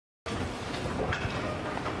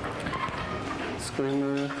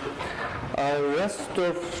disclaimer. Rest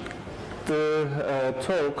of the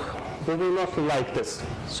talk will be mostly like this.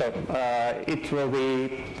 So there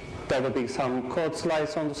will be some code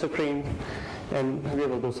slides on the screen, and we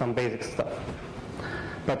will do some basic stuff.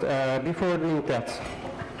 But before doing that,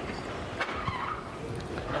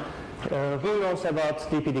 who knows about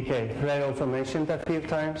DPDK? Ray also mentioned that a few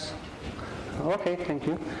times. Okay, thank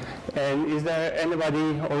you. And is there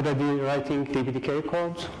anybody already writing DPDK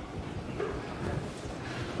code?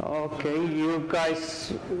 Okay, you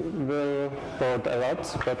guys will bored a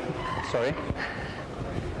lot, but sorry.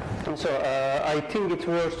 So I think it's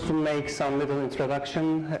worth to make some little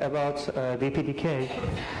introduction about DPDK.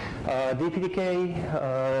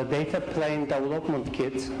 DPDK Data Plane Development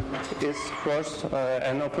Kit is first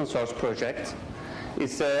an open source project.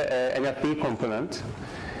 It's an NFV component,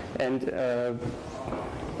 and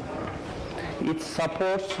it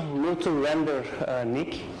supports multi-render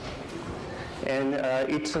NIC, and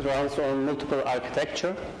it runs on multiple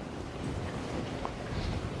architecture.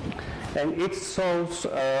 And it solves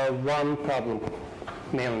one problem,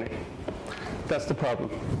 mainly. That's the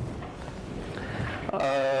problem.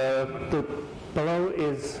 The below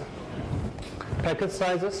is packet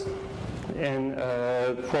sizes, and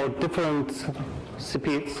for different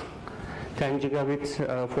speeds, 10 gigabits,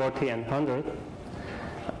 40, and 100.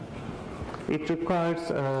 It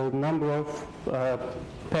requires a number of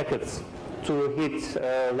packets to hit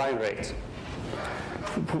line rate.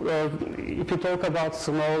 If you talk about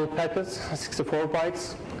small packets, 64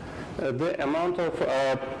 bytes, the amount of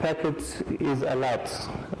packets is allowed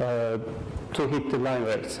to hit the line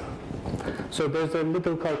rate. So there's a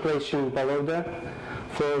little calculation below there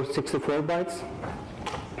for 64 bytes.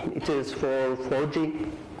 It is for 4G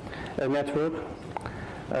network.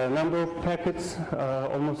 Number of packets,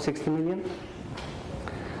 almost 60 million.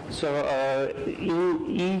 So in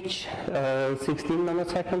each 16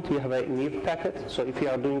 nanosecond, you have a new packet. So if you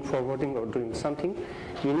are doing forwarding or doing something,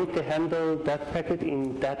 you need to handle that packet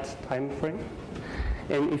in that time frame.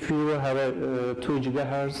 And if you have a 2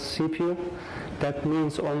 gigahertz CPU, that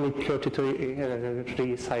means only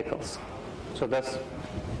 33 cycles. So that's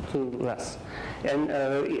too less. And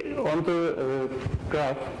on the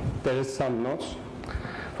graph, there is some nodes.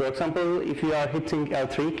 For example, if you are hitting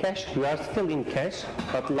L3 cache, you are still in cache,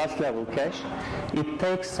 but last level cache, it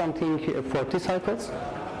takes something 40 cycles.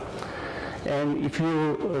 And if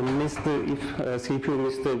you CPU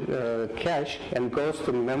missed the cache and goes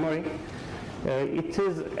to memory, it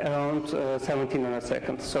is around 17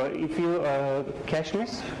 nanoseconds. So if you cache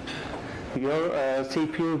miss, your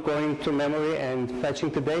CPU going to memory and fetching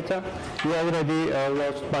the data, you already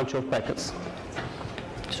lost a bunch of packets.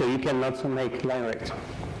 So you cannot make line rate.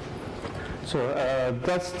 So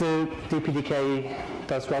that's the DPDK,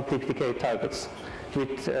 that's what DPDK targets.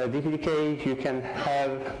 With DPDK, you can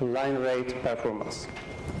have line rate performance.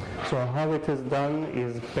 So how it is done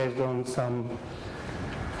is based on some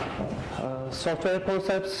software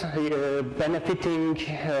concepts benefiting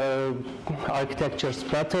architectures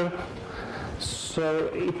better. So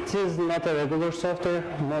it is not a regular software,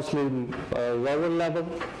 mostly lower level.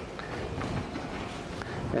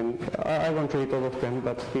 And I won't read all of them,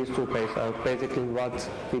 but these two pages are basically what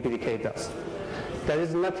DPDK does. There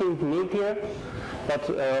is nothing new here, but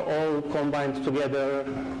all combined together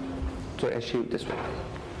to achieve this one.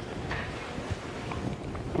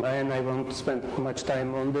 And I won't spend much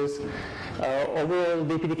time on this. Overall,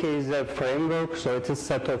 DPDK is a framework, so it's a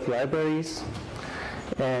set of libraries.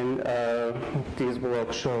 And these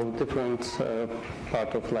blocks show different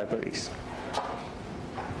part of libraries.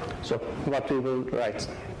 So what we will write.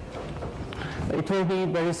 It will be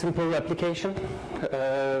very simple application.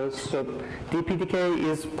 So DPDK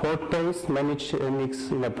is port-based, managed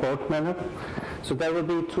NICs in a port manner. So there will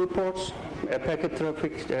be 2 ports, a packet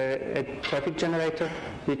traffic, a traffic generator,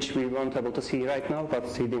 which we won't be able to see right now, but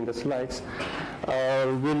see it in the slides.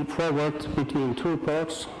 Will forward between 2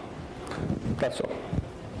 ports. That's all.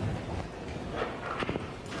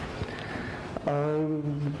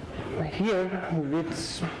 Here,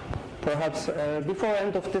 with perhaps before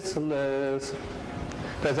end of this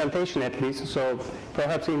presentation at least, so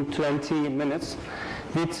perhaps in 20 minutes,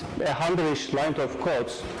 with 100-ish line of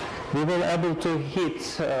codes, we will be able to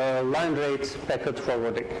hit line rate packet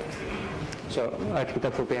forwarding. So I think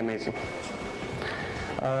that will be amazing.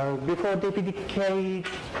 Before DPDK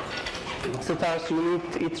starts,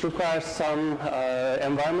 it requires some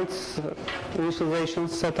environments, initialization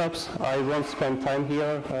setups. I won't spend time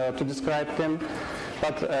here to describe them,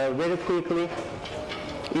 but very quickly,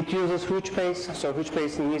 it uses HugeBase, so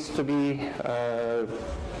HugeBase needs to be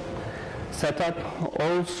set up.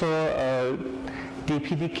 Also,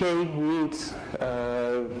 DPDK needs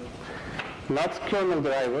not kernel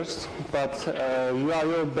drivers, but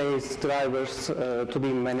URL-based drivers to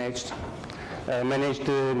be manage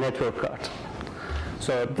the network card.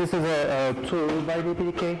 So this is a tool by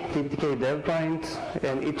DPDK Dev Client,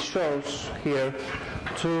 and it shows here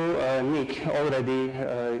two NIC already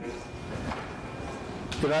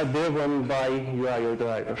driven by URL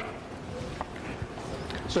driver.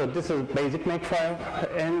 So this is basic makefile,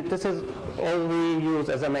 and this is all we use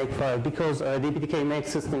as a makefile because DPDK make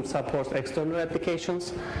system supports external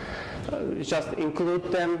applications. Just include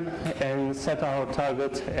them and set our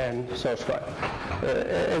target and source file.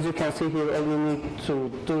 As you can see here, all we need to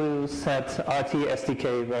do is set RT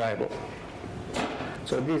SDK variable.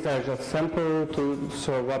 So these are just sample to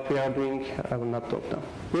show what we are doing. I will not talk now.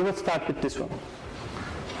 We will start with this one.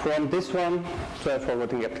 From this one to a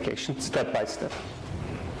forwarding application, step by step.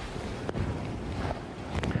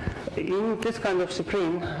 In this kind of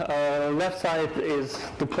screen, left side is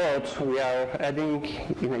the code we are adding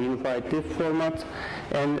in a unified diff format,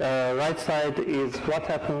 and right side is what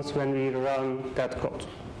happens when we run that code.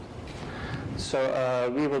 So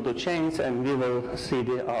we will do change and we will see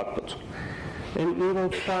the output. And we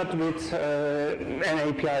will start with an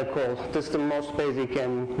API call. This is the most basic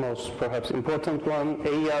and most perhaps important one,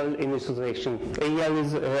 AEL initialization. AEL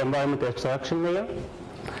is environment abstraction layer,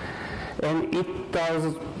 and it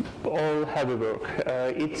does all heavy work.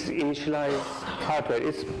 It initializes hardware.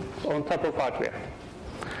 It's on top of hardware.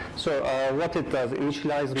 So what it does,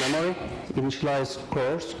 initialize memory, initialize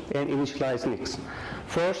cores, and initialize NICs.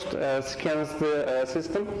 First, scans the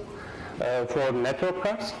system for network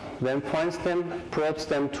cards, then finds them, probes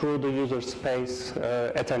them through the user space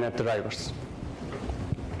Ethernet drivers.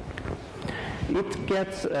 It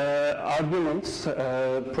gets arguments,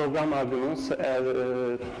 program arguments.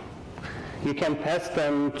 You can pass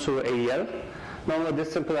them to AEL. Normally,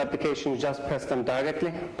 this simple application, you just pass them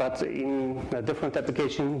directly, but in a different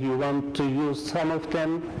application, you want to use some of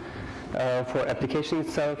them for application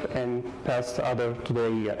itself and pass the other to the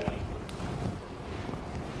AEL.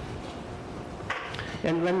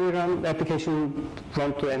 And when we run the application,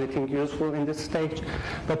 won't do anything useful in this stage,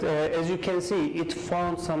 but as you can see, it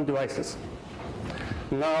found some devices.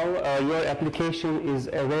 Now your application is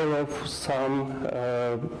aware of some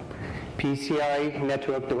PCI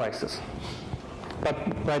network devices, but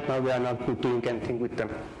right now we are not doing anything with them.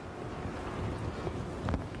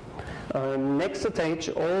 Next stage,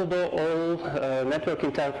 although all network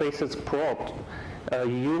interfaces probed,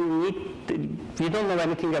 we don't know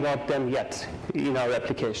anything about them yet in our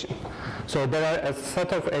application. So there are a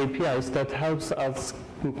set of APIs that helps us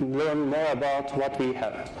learn more about what we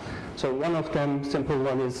have. So one of them, simple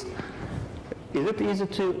one, is it easy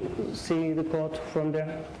to see the code from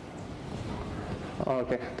there?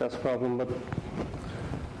 Okay, that's a problem, but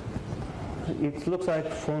it looks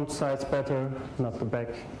like font size better, not the back,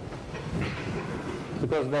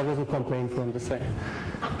 because there was a complaint from the side.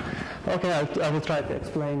 Okay, I will try to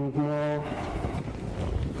explain more.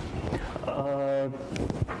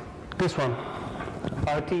 This one,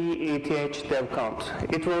 RT dev count.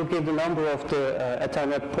 It will give the number of the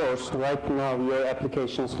Ethernet ports right now your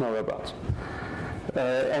applications know about.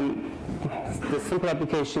 And the simple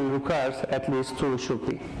application requires at least 2 should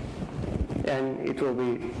be. And it will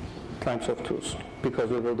be times of 2s because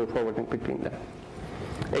we will do forwarding between them.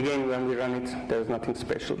 Again, when we run it, there's nothing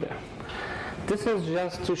special there. This is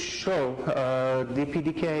just to show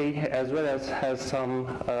DPDK as well as has some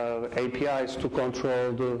APIs to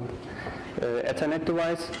control the Ethernet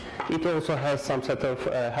device. It also has some set of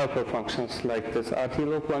helper functions like this RT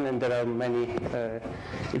loop one, and there are many.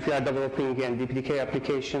 If you are developing an DPDK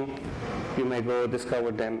application, you may go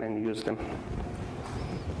discover them and use them.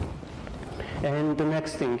 And the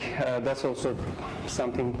next thing, that's also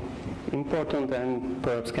something important and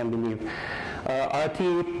perhaps can be new.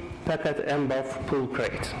 RT packet mbuff pull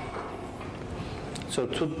crate. So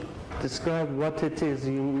to describe what it is,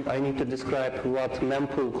 I need to describe what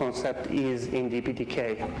mempool concept is in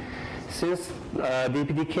DPDK. Since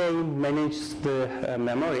DPDK manages the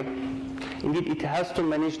memory, indeed it has to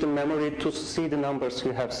manage the memory to see the numbers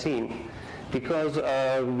you have seen, because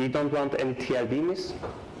we don't want any TLB miss.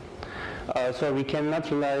 So we cannot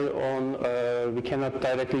rely on, we cannot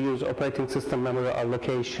directly use operating system memory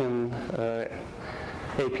allocation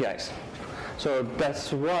APIs. So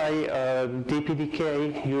that's why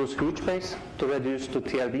DPDK use huge base to reduce to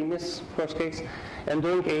TLB miss, first case. And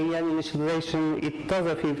during AEL initialization, it does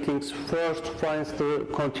a few things. First, finds the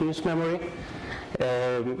continuous memory.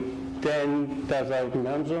 Then does our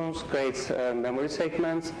mem zones, creates memory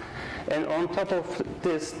segments. And on top of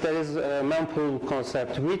this, there is a mempool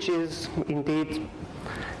concept, which is indeed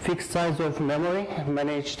fixed size of memory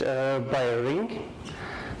managed by a ring.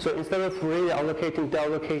 So instead of really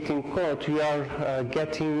deallocating code, you are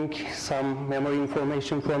getting some memory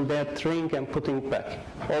information from that ring and putting it back.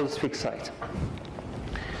 All is fixed size.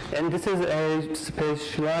 And this is a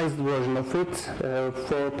specialized version of it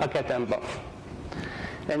for packet mbuff.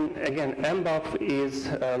 And again, mbuff is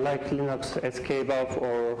like Linux skbuff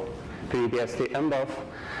or FreeBSD mbuff,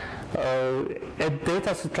 a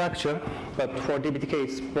data structure, but for DPDK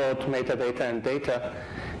it's both metadata and data,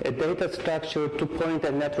 a data structure to point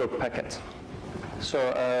a network packet. So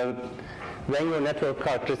when your network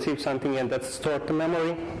card receives something and that's stored to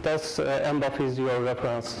memory, that's mbuff is your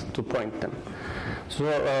reference to point them. So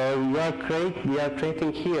we are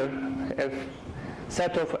creating here a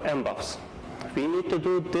set of mbuffs. We need to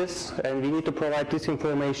do this, and we need to provide this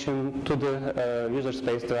information to the user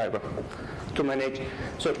space driver to manage.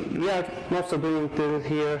 So we are mostly doing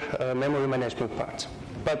here memory management part,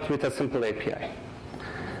 but with a simple API.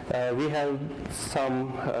 We have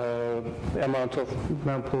some amount of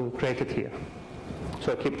mempool created here.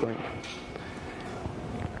 So keep going.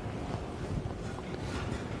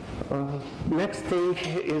 Next thing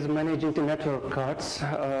is managing the network cards.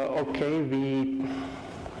 Okay,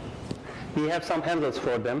 we have some handles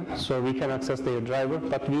for them, so we can access their driver,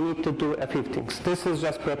 but we need to do a few things. This is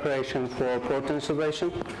just preparation for port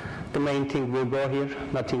installation. The main thing will go here,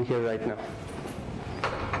 nothing here right now.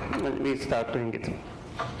 And we start doing it.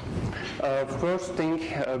 First thing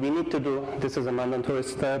we need to do, this is a mandatory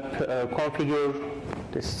step, configure,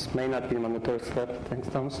 this may not be a mandatory step, thanks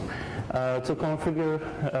Thomas, to configure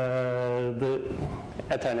the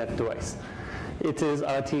Ethernet device. It is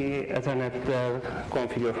RT Ethernet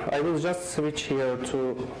configure. I will just switch here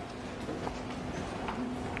to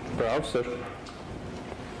browser.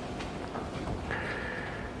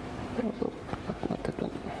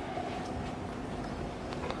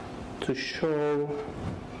 To show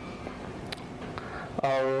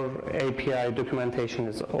our API documentation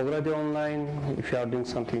is already online. If you are doing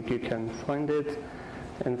something, you can find it.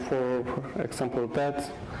 And for example,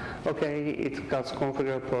 that. Okay, it got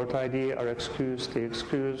configure port ID, RxQs,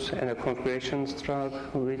 TXQs, and a configuration string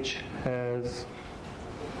which has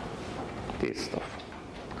this stuff.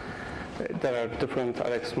 There are different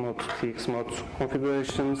Rx mode, TX mode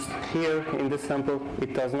configurations. Here in this sample,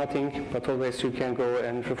 it does nothing, but always you can go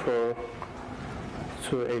and refer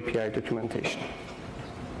to API documentation.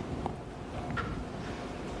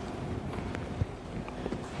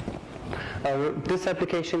 This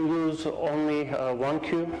application uses only one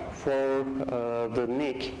queue for the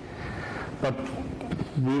NIC, but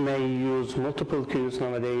we may use multiple queues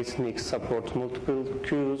nowadays. NIC supports multiple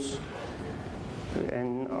queues.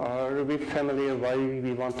 And are we familiar why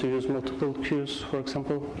we want to use multiple queues, for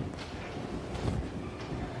example?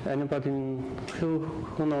 Anybody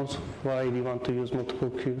who knows why we want to use multiple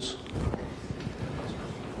queues?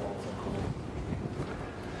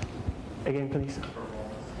 Again, please.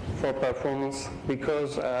 For performance,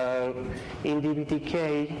 because in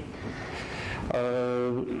DPDK,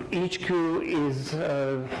 each queue is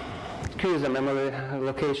a memory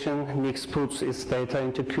location. NIC puts its data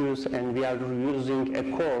into queues, and we are using a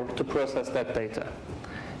core to process that data.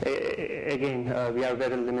 Again, we are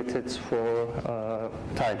very limited for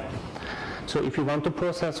time. So if you want to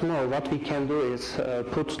process more, what we can do is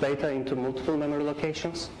put data into multiple memory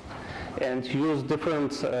locations and use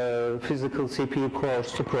different physical CPU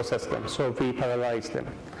cores to process them, so we parallelize them.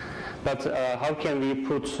 But how can we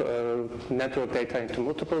put network data into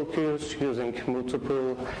multiple queues using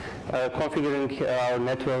multiple, configuring our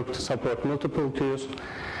network to support multiple queues?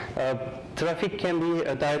 Traffic can be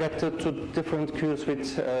directed to different queues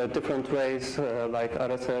with different ways, like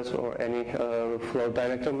RSS or any flow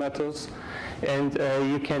director methods, and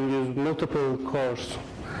you can use multiple cores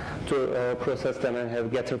to process them and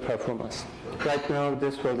have better performance. Right now,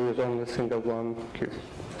 this will use only a single one queue.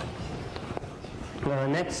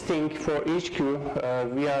 Next thing, for each queue,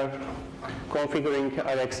 we are configuring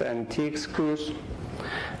Rx and TX queues.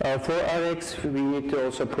 For Rx, we need to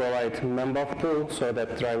also provide membuff pool so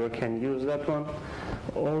that driver can use that one.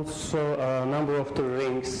 Also, a number of the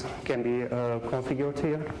rings can be configured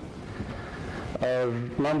here.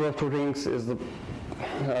 Number of the rings is the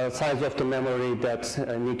size of the memory that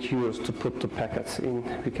NIC used to put the packets in,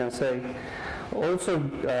 we can say. Also,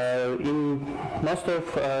 in most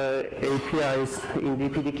of APIs in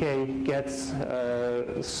DPDK gets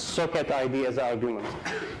socket ID as argument.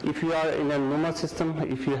 If you are in a NUMA system,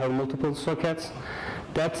 if you have multiple sockets,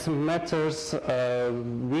 that matters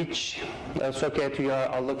which socket you are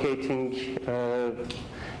allocating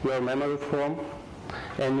your memory from,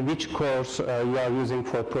 and which cores you are using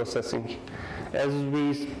for processing. As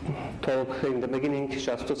we talked in the beginning,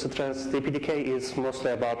 just to stress, DPDK is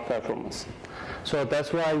mostly about performance. So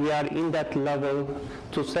that's why we are in that level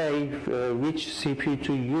to say which CPU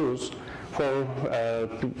to use for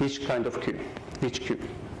which kind of queue, which queue.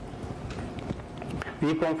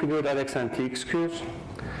 We configured RX and TX queues.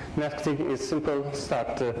 Next thing is simple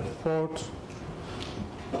start the port.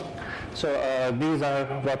 So these are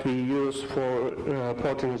what we use for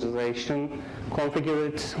port initialization. Configure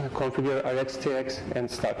it, configure RxTX, and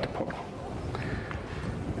start the port.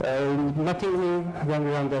 Nothing new when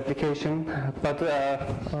we run the application, but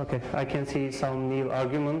okay, I can see some new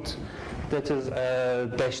argument. That is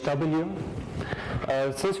 -w.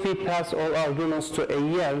 Since we pass all arguments to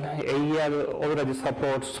AEL, AEL already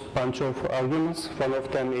supports a bunch of arguments. One of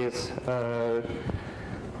them is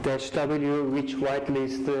 -w, which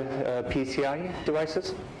whitelists the PCI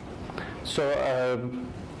devices. So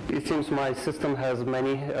it seems my system has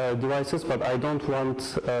many devices, but I don't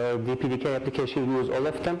want DPDK application to use all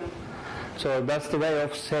of them. So that's the way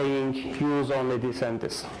of saying use only this and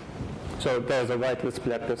this. So there's a whitelist,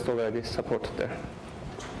 blacklist already supported there.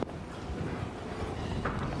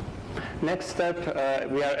 Next step,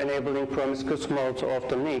 we are enabling promiscuous mode of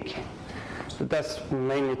the NIC. So that's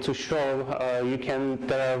mainly to show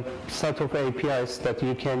there are a set of APIs that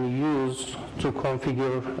you can use to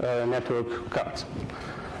configure network cards.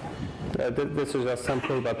 This is just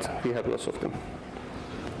sample, but we have lots of them.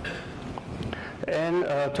 And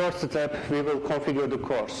third step, we will configure the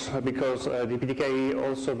cores, because DPDK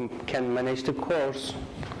also can manage the cores,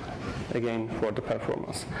 again, for the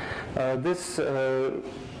performance. This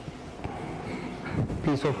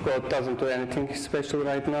piece of code doesn't do anything special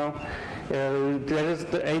right now. There is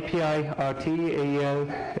the API RT, AEL,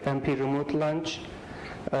 MP remote launch,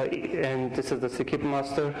 and this is the skip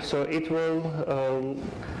master. So it will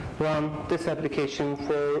run this application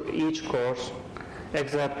for each course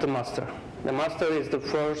except the master. The master is the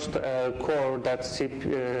first core that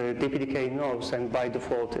DPDK knows, and by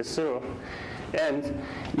default is 0. And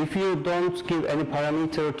if you don't give any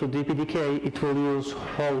parameter to DPDK, it will use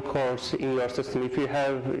whole cores in your system. If you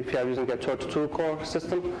are using a 32-core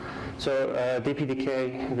system, so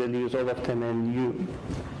DPDK will use all of them, and you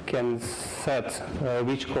can set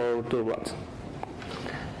which core do what.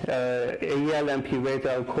 AEL, MP, wait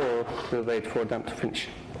L core will wait for them to finish.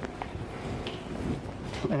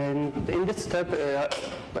 And in this step,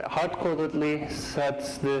 hard-codedly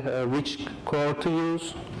sets the which core to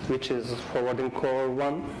use, which is forwarding core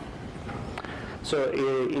 1. So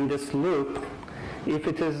in this loop,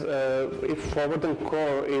 if forwarding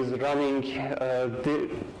core is running,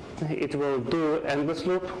 it will do endless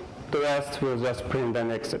loop. The rest will just print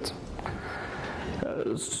and exit.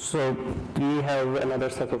 So we have another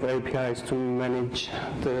set of APIs to manage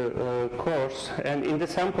the cores. And in the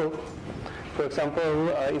sample, for example,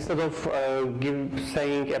 instead of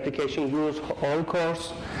saying application use all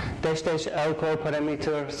cores, --l core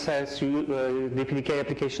parameter says DPDK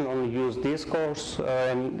application only use these cores.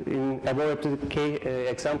 And in above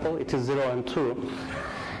example, it is 0 and 2.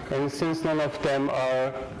 And since none of them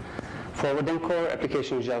are forwarding core,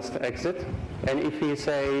 application just exit. And if we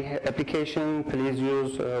say application, please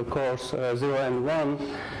use cores 0 and 1,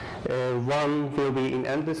 1 will be in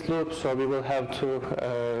endless loop, so we will have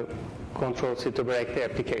to Control-C to break the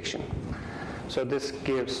application. So this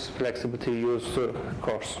gives flexibility use to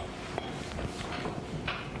cores.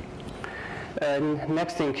 And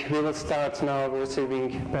next thing, we will start now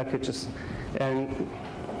receiving packages. And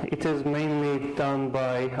it is mainly done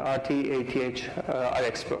by RT, ATH,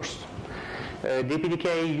 RX burst.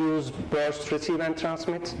 DPDK use burst receive and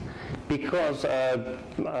transmit because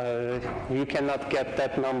you cannot get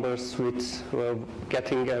that numbers with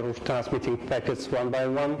getting or transmitting packets one by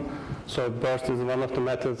one. So burst is one of the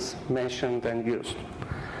methods mentioned and used.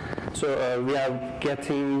 So we are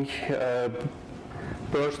getting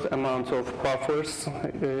burst amount of buffers,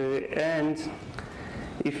 and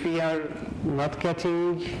if we are not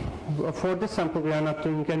getting, for this sample we are not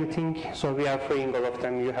doing anything, so we are freeing all of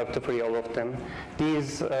them. You have to free all of them.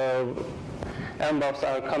 These mbuffs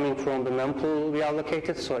are coming from the mempool we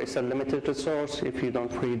allocated, so it's a limited resource. If you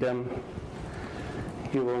don't free them,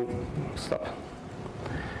 you will stop.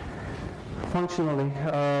 Functionally,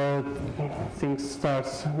 things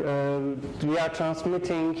starts. We are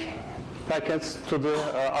transmitting packets to the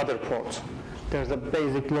other ports. There's a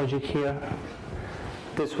basic logic here.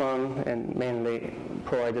 This one, and mainly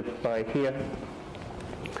provided by here.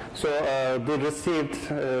 So the received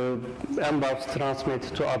mbuffs transmit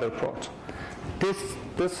to other ports.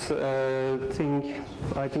 This thing,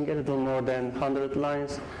 I think a little more than 100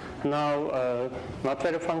 lines. Now, not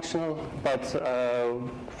very functional, but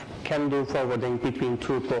can do forwarding between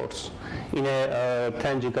two ports in a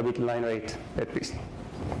 10 gigabit line rate at least.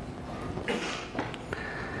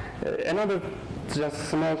 Another just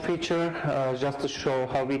small feature, just to show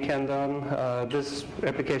how we can done. This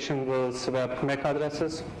application will swap MAC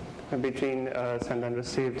addresses between send and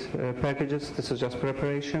received packages. This is just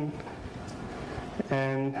preparation.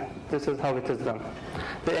 And this is how it is done.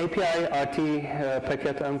 The API RT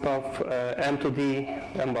packet MPOF, M to D,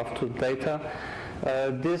 MPOF to data.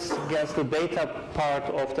 This gets the data part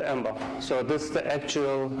of the MPOF. So this is the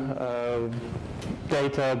actual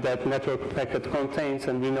data that network packet contains,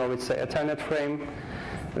 and we know it's an Ethernet frame,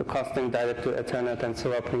 casting direct to Ethernet and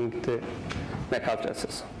swapping the MAC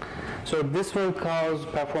addresses. So this will cause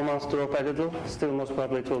performance drop a little. Still, most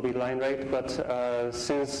probably it will be line rate, but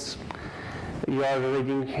since you are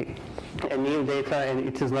reading a new data and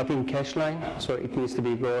it is not in cache line, so it needs to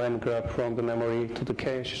be go and grab from the memory to the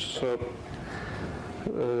cache. So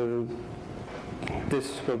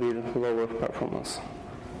this will be lower performance.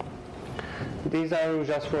 These are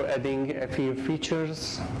just for adding a few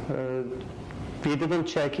features. We didn't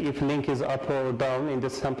check if link is up or down in the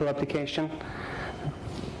sample application.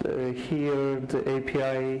 Here the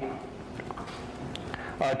API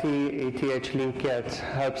RT link get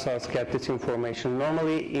helps us get this information.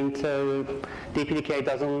 Normally, Intel DPDK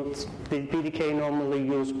doesn't. DPDK normally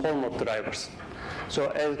use poll mode drivers. So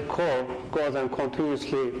as core goes and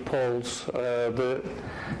continuously polls the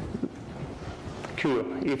queue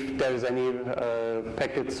if there is any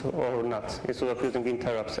packets or not, instead of using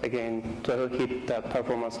interrupts again to hit the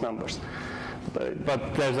performance numbers.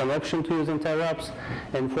 But there's an option to use interrupts,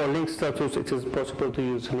 and for link status, it is possible to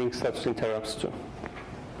use link status interrupts too.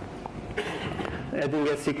 Adding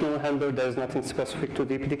a signal handler, there is nothing specific to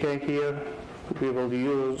DPDK here. We will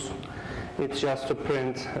use it just to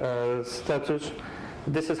print status.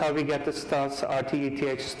 This is how we get the stats,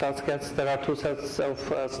 RT/ETH stats gets. There are two sets of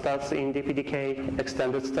stats in DPDK,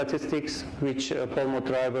 extended statistics, which poll mode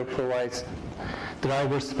driver provides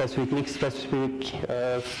driver-specific, link-specific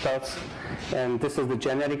stats, and this is the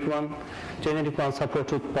generic one. Generic one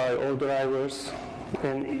supported by all drivers,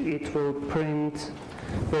 and it will print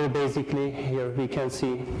very basically. Here we can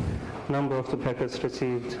see number of the packets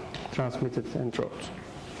received, transmitted, and dropped.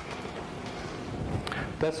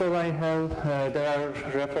 That's all I have. There are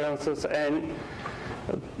references, and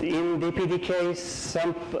in DPDK's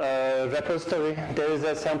repository, there is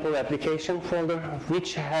a sample application folder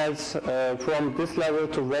which has from this level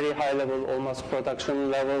to very high level, almost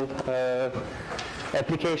production level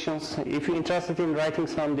applications. If you're interested in writing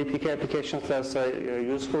some DPDK applications, that's a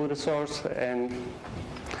useful resource, and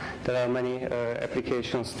there are many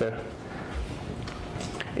applications there.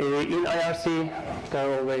 In IRC, there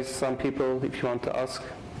are always some people, if you want to ask.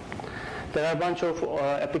 There are a bunch of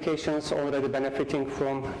applications already benefiting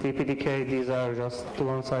from DPDK. These are just the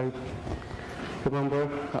ones I remember.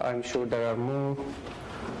 I'm sure there are more.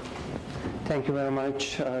 Thank you very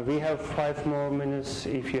much. We have 5 more minutes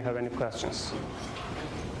if you have any questions.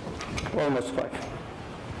 Almost 5.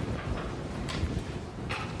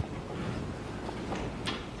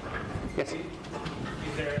 Yes? Is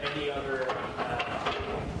there any other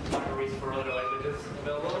libraries for other languages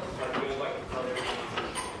available?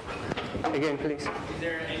 Again, please. Is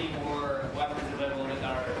there any more libraries available that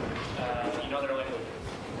are in other languages?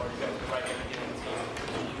 Or you guys write everything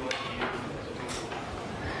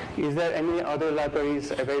in C? Is there any other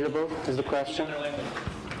libraries available, is the question? Other languages?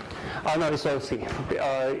 No, it's all C.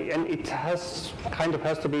 And it has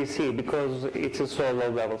to be C because it is so low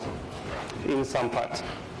level in some parts.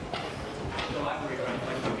 The library, right?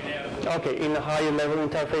 Like you can have... Okay, in a higher level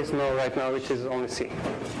interface, no, right now it is only C.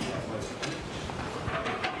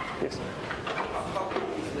 Yes.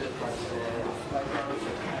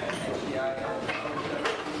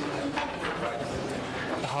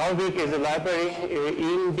 How big is the library?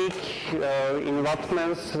 In big, in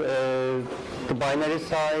wattmans, the binary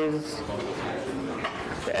size,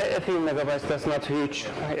 a few megabytes, that's not huge.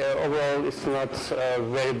 Overall, it's not a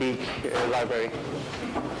very big library.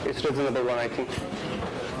 It's reasonable one, I think.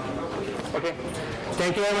 Okay.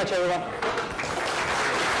 Thank you very much, everyone.